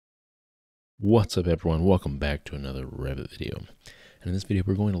What's up, everyone? Welcome back to another Revit video. And in this video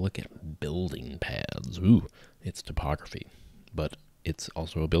we're going to look at building pads. Ooh, it's topography, but it's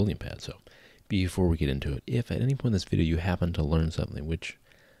also a building pad. So before we get into it, if at any point in this video you happen to learn something, which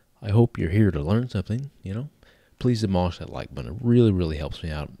I hope you're here to learn something, please demolish that like button. It really helps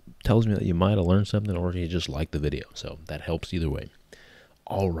me out. It tells me that you might have learned something or you just like the video. So that helps either way.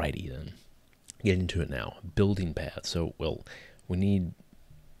 Alrighty then, get into it now. Building pads. So, we need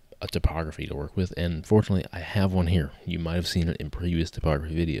a topography to work with, and fortunately I have one here. You might have seen it in previous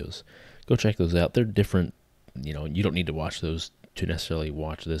topography videos. Go check those out. They're different. You don't need to watch those to necessarily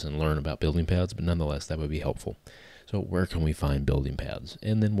watch this and learn about building pads, but nonetheless that would be helpful. So where can we find building pads,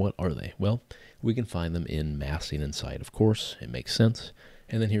 and then what are they? Well, we can find them in massing and site, of course. It makes sense.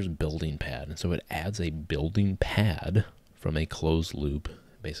 And then here's building pad, and so it adds a building pad from a closed loop,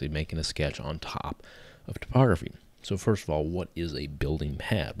 basically making a sketch on top of topography. So first of all, what is a building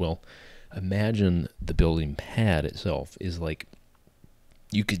pad? Well, imagine the building pad itself is like,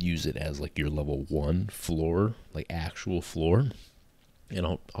 you could use it as like your level 1 floor, like actual floor. And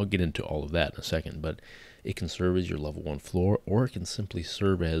I'll get into all of that in a second, but it can serve as your level 1 floor, or it can simply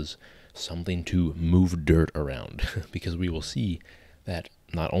serve as something to move dirt around because we will see that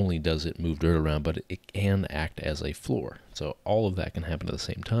not only does it move dirt around, but it can act as a floor. So all of that can happen at the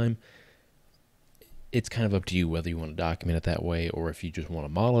same time. It's kind of up to you whether you want to document it that way or if you just want to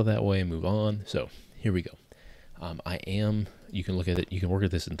model it that way and move on. So here we go. You can look at it, you can work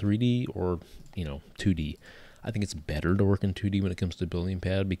at this in 3D or, 2D. I think it's better to work in 2D when it comes to building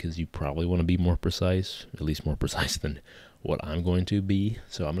pad because you probably want to be more precise, at least more precise than what I'm going to be.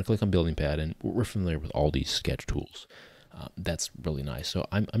 So I'm going to click on building pad, and we're familiar with all these sketch tools. That's really nice. So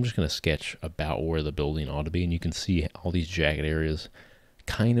I'm just going to sketch about where the building ought to be, and you can see all these jagged areas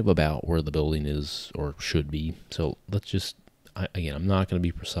kind of about where the building is or should be. So let's just, again, I'm not going to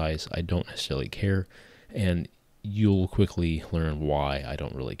be precise. I don't necessarily care, and you'll quickly learn why I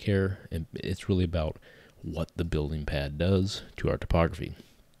don't really care. And it's really about what the building pad does to our topography.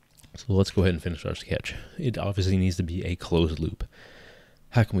 So let's go ahead and finish our sketch. It obviously needs to be a closed loop.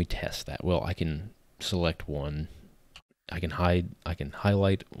 How can we test that? Well, I can select one. I can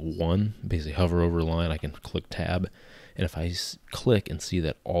highlight one, basically hover over a line. I can click tab, and if I click and see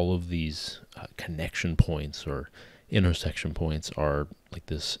that all of these connection points or intersection points are like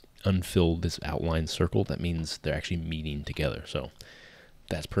this unfilled, this outline circle, that means they're actually meeting together. So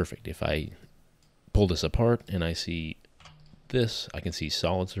that's perfect. If I pull this apart and I see this, I can see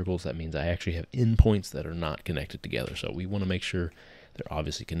solid circles. That means I actually have endpoints that are not connected together. So we want to make sure they're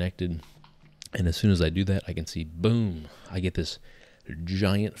obviously connected. And as soon as I do that, I can see, boom, I get this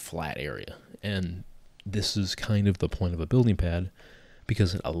giant flat area. And this is kind of the point of a building pad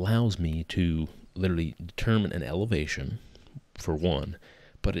because it allows me to literally determine an elevation, for one,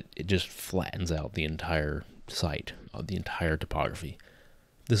 but it just flattens out the entire site, the entire topography.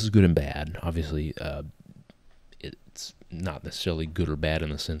 This is good and bad. Obviously, it's not necessarily good or bad in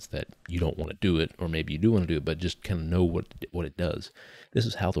the sense that you don't want to do it, or maybe you do want to do it, but just kind of know what it does. This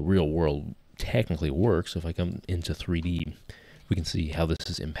is how the real world technically works. If I come into 3D, we can see how this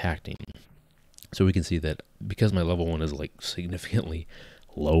is impacting. So we can see that because my level 1 is like significantly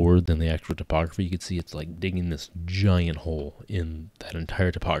lower than the actual topography, you can see it's like digging this giant hole in that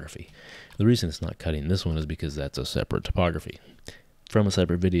entire topography. The reason it's not cutting this one is because that's a separate topography. From a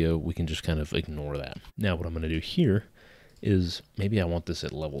separate video, we can just kind of ignore that. Now what I'm going to do here is, maybe I want this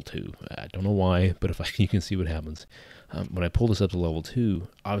at level 2. I don't know why, but if you can see what happens. When I pull this up to level 2,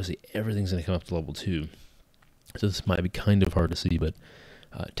 obviously everything's going to come up to level 2. So this might be kind of hard to see, but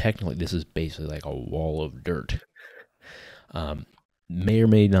technically this is basically like a wall of dirt. May or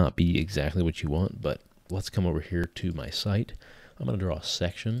may not be exactly what you want, but let's come over here to my site. I'm going to draw a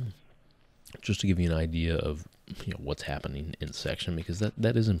section just to give you an idea of what's happening in section, because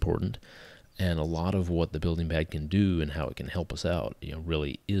that is important. And a lot of what the building pad can do and how it can help us out,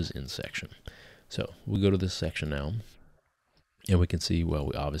 really is in section. So we go to this section now, and we can see, well,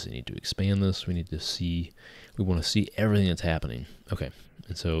 we obviously need to expand this. We want to see everything that's happening. Okay,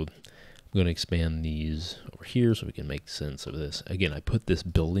 and so I'm going to expand these over here so we can make sense of this. Again, I put this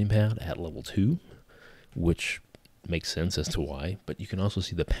building pad at level 2, which makes sense as to why, but you can also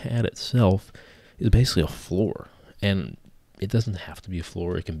see the pad itself is basically a floor, and it doesn't have to be a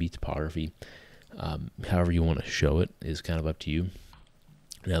floor. It can be topography. However you want to show it is kind of up to you.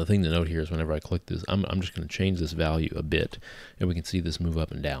 Now the thing to note here is whenever I click this, I'm just going to change this value a bit, and we can see this move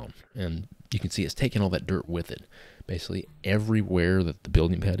up and down. And you can see it's taking all that dirt with it. Basically everywhere that the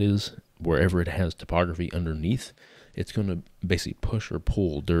building pad is, wherever it has topography underneath, it's going to basically push or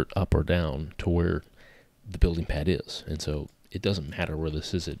pull dirt up or down to where the building pad is. And so it doesn't matter where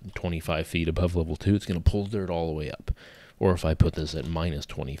this is at 25 feet above level 2, it's going to pull dirt all the way up. Or if I put this at minus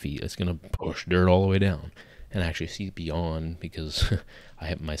 20 feet, it's going to push dirt all the way down and actually see beyond, because I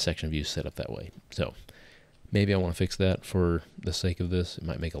have my section view set up that way. So maybe I want to fix that for the sake of this. It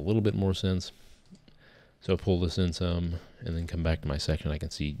might make a little bit more sense. So pull this in some and then come back to my section. I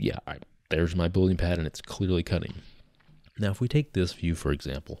can see, yeah, there's my building pad and it's clearly cutting. Now, if we take this view, for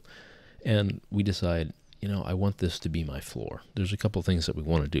example, and we decide, you know, I want this to be my floor. There's a couple of things that we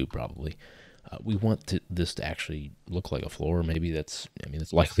want to do probably. We want this to actually look like a floor. Maybe it's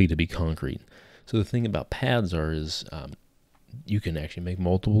likely to be concrete. So the thing about pads is you can actually make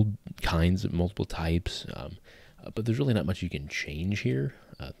multiple kinds, multiple types, but there's really not much you can change here.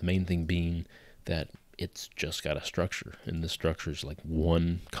 The main thing being that it's just got a structure, and the structure is like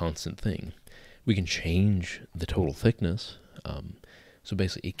one constant thing. We can change the total thickness. So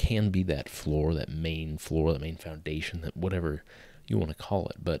basically it can be that floor, that main foundation, that whatever you want to call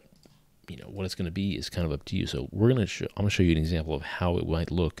it. But you know, what it's going to be is kind of up to you. So I'm going to show you an example of how it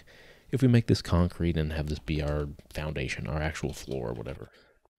might look if we make this concrete and have this be our foundation, our actual floor or whatever.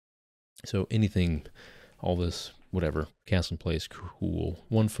 So anything, all this, whatever, cast in place, cool.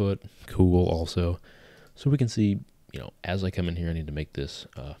 1 foot, cool also. So we can see, you know, as I come in here, I need to make this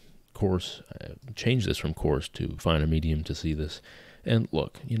coarse, change this from coarse to fine or medium to see this. And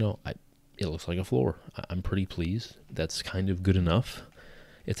look, you know, it looks like a floor. I'm pretty pleased. That's kind of good enough.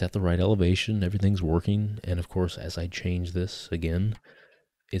 It's at the right elevation, everything's working, and of course, as I change this again,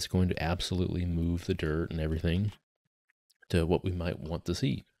 it's going to absolutely move the dirt and everything to what we might want to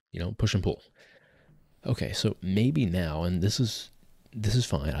see, you know, push and pull. Okay, so maybe now, and this is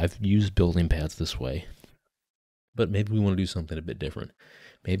fine, I've used building pads this way, but maybe we want to do something a bit different.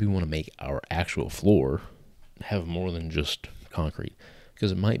 Maybe we want to make our actual floor have more than just concrete,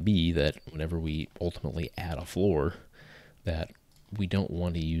 because it might be that whenever we ultimately add a floor, that we don't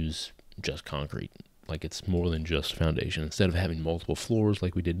want to use just concrete. Like it's more than just foundation. Instead of having multiple floors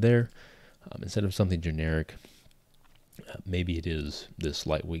like we did there, instead of something generic, maybe it is this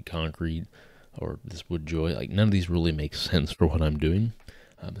lightweight concrete or this wood joy. Like none of these really make sense for what I'm doing.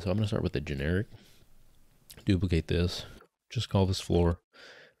 So I'm going to start with the generic. Duplicate this. Just call this floor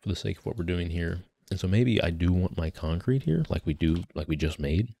for the sake of what we're doing here. And so maybe I do want my concrete here like we just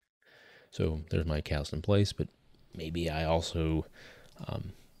made. So there's my cast in place, but maybe I also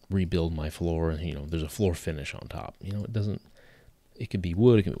rebuild my floor, and you know, there's a floor finish on top. You know, it could be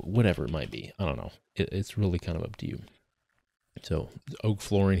wood, it could be whatever it might be. I don't know. It's really kind of up to you. So oak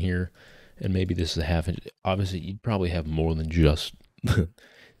flooring here, and maybe this is a half inch. Obviously, you'd probably have more than just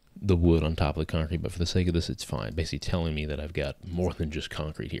the wood on top of the concrete, but for the sake of this, it's fine. Basically telling me that I've got more than just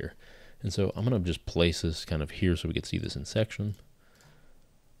concrete here. And so I'm going to just place this kind of here so we can see this in section.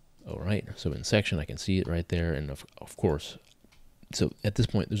 All right, so in section, I can see it right there. And of course, so at this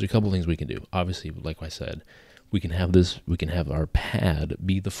point, there's a couple things we can do. Obviously, like I said, we can have our pad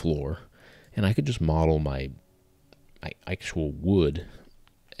be the floor, and I could just model my actual wood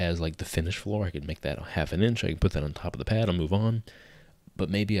as like the finished floor. I could make that a half an inch. I can put that on top of the pad and move on. But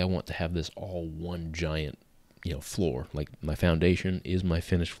maybe I want to have this all one giant, you know, floor. Like my foundation is my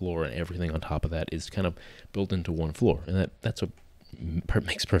finished floor, and everything on top of that is kind of built into one floor. And that's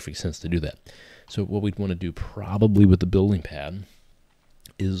makes perfect sense to do that. So what we'd want to do probably with the building pad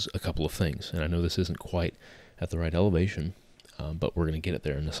is a couple of things. And I know this isn't quite at the right elevation, but we're going to get it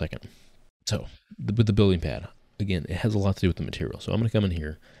there in a second. So with the building pad, again, it has a lot to do with the material. So I'm going to come in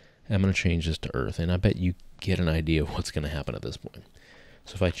here and I'm going to change this to earth. And I bet you get an idea of what's going to happen at this point.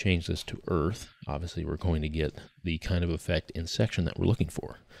 So if I change this to earth, obviously we're going to get the kind of effect in section that we're looking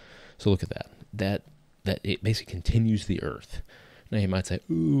for. So look at that. That it basically continues the earth. Now you might say,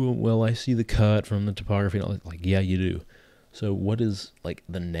 ooh, well, I see the cut from the topography. And all that. Like, yeah, you do. So what is like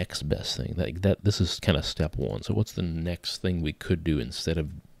the next best thing? This is kind of step one. So what's the next thing we could do instead of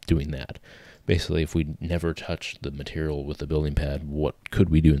doing that? Basically, if we never touch the material with the building pad, what could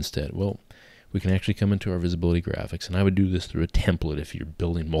we do instead? Well, we can actually come into our visibility graphics, and I would do this through a template if you're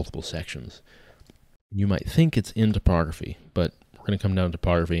building multiple sections. You might think it's in topography, but we're going to come down to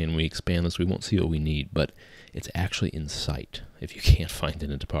topography and we expand this. We won't see what we need, but it's actually in sight. If you can't find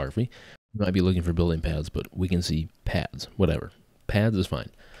it in topography, you might be looking for building pads, but we can see pads, whatever. Pads is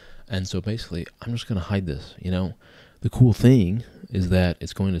fine. And so basically, I'm just going to hide this. You know, the cool thing is that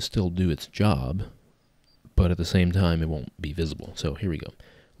it's going to still do its job, but at the same time, it won't be visible. So here we go.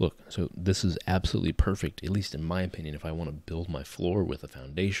 Look, so this is absolutely perfect, at least in my opinion, if I want to build my floor with a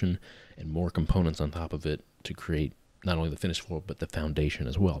foundation and more components on top of it to create not only the finished floor, but the foundation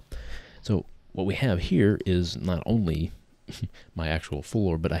as well. So what we have here is not only my actual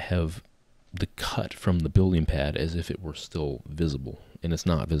floor, but I have the cut from the building pad as if it were still visible, and it's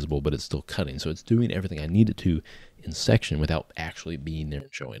not visible, but it's still cutting. So it's doing everything I need it to in section without actually being there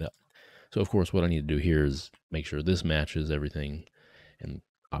and showing up. So of course, what I need to do here is make sure this matches everything, and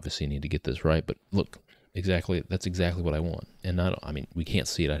obviously I need to get this right. But look, that's exactly what I want. And I mean, we can't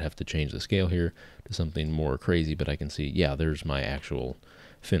see it. I'd have to change the scale here to something more crazy, but I can see, yeah, there's my actual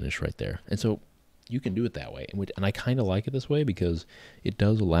finish right there. And so you can do it that way, and I kind of like it this way because it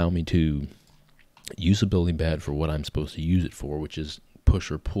does allow me to use a building pad for what I'm supposed to use it for, which is push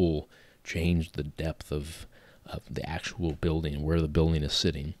or pull, change the depth of the actual building and where the building is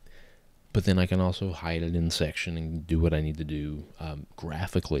sitting. But then I can also hide it in section and do what I need to do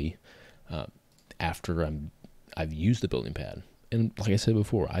graphically after I've used the building pad. And like I said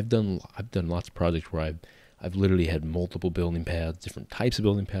before, I've done lots of projects where I've literally had multiple building pads, different types of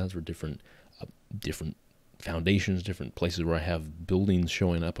building pads for different foundations, different places where I have buildings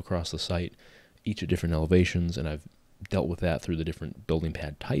showing up across the site, each at different elevations, and I've dealt with that through the different building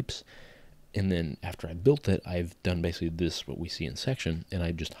pad types. And then after I built it, I've done basically this, what we see in section, and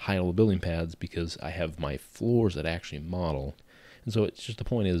I just hide all the building pads because I have my floors that actually model. And so it's just, the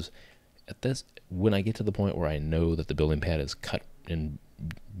point is, when I get to the point where I know that the building pad is cut and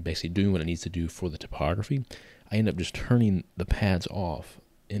basically doing what it needs to do for the topography, I end up just turning the pads off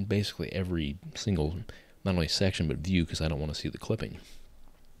in basically every single, not only section, but view, because I don't want to see the clipping.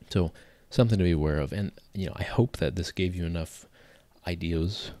 So something to be aware of. And, I hope that this gave you enough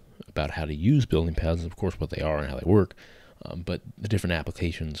ideas about how to use building pads, of course, what they are and how they work, but the different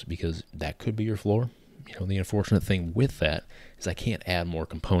applications, because that could be your floor. The unfortunate thing with that is I can't add more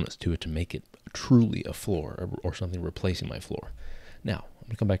components to it to make it truly a floor or something replacing my floor. Now, I'm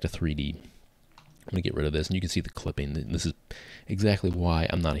going to come back to 3D. I'm going to get rid of this, and you can see the clipping. This is exactly why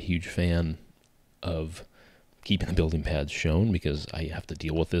I'm not a huge fan of keeping the building pads shown, because I have to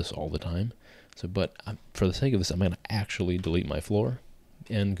deal with this all the time. So, but for the sake of this, I'm going to actually delete my floor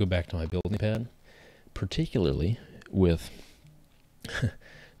and go back to my building pad, particularly with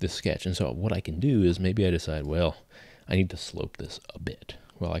this sketch. And so what I can do is maybe I decide, well, I need to slope this a bit.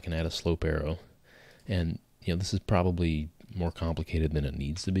 Well, I can add a slope arrow, and this is probably more complicated than it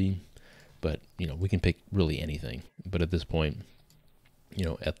needs to be, but we can pick really anything. But at this point,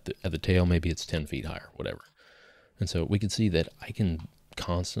 at the tail, maybe it's 10 feet higher, whatever. And so we can see that I can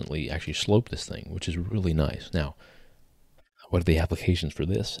constantly actually slope this thing, which is really nice. Now, what are the applications for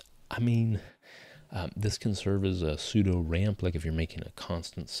this? I mean, this can serve as a pseudo ramp, like if you're making a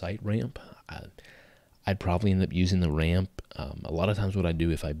constant site ramp. I'd probably end up using the ramp. A lot of times what I do,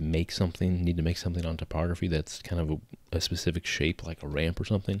 if I need to make something on topography that's kind of a specific shape, like a ramp or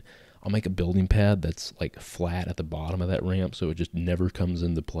something, I'll make a building pad that's like flat at the bottom of that ramp, so it just never comes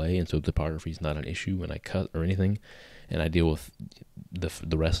into play, and so topography is not an issue when I cut or anything, and I deal with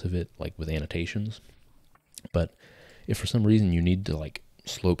the rest of it like with annotations. But if for some reason you need to like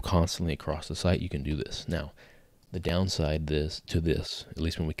slope constantly across the site, you can do this. Now, the downside to this, at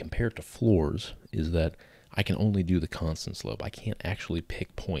least when we compare it to floors, is that I can only do the constant slope. I can't actually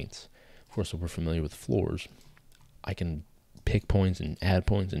pick points. Of course, if we're familiar with floors, I can pick points and add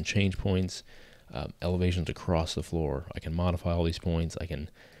points and change points, elevations across the floor. I can modify all these points. I can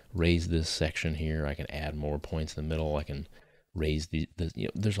raise this section here. I can add more points in the middle. I can raise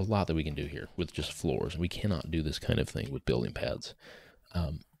there's a lot that we can do here with just floors. We cannot do this kind of thing with building pads.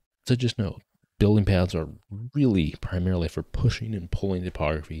 So just know, building pads are really primarily for pushing and pulling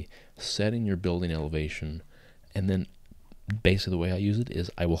topography, setting your building elevation, and then basically the way I use it is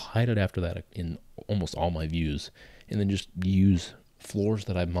I will hide it after that in almost all my views, and then just use floors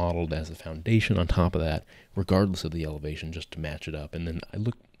that I've modeled as a foundation on top of that, regardless of the elevation, just to match it up. And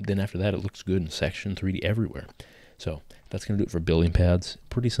then after that, it looks good in section 3D everywhere. So that's going to do it for building pads.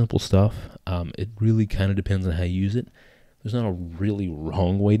 Pretty simple stuff. It really kind of depends on how you use it. There's not a really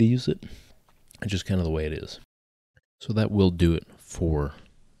wrong way to use it. It's just kind of the way it is. So that will do it for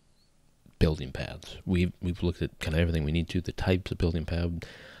building pads. We've looked at kind of everything we need to, the types of building pad,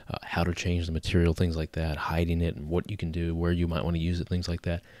 how to change the material, things like that, hiding it, and what you can do, where you might want to use it, things like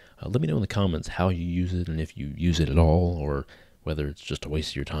that. Let me know in the comments how you use it, and if you use it at all, or whether it's just a waste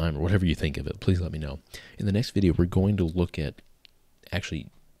of your time, or whatever you think of it. Please let me know. In the next video, we're going to look at actually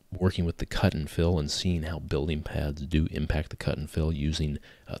working with the cut and fill and seeing how building pads do impact the cut and fill using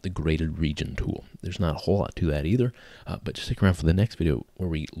the graded region tool. There's not a whole lot to that either, but just stick around for the next video where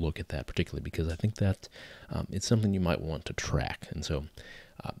we look at that particularly, because I think that it's something you might want to track. And so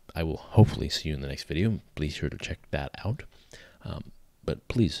I will hopefully see you in the next video. Please sure to check that out. But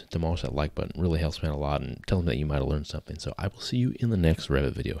please demolish that like button. It really helps me out a lot, and tell them that you might have learned something. So I will see you in the next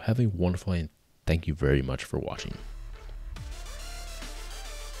Revit video. Have a wonderful day, and thank you very much for watching.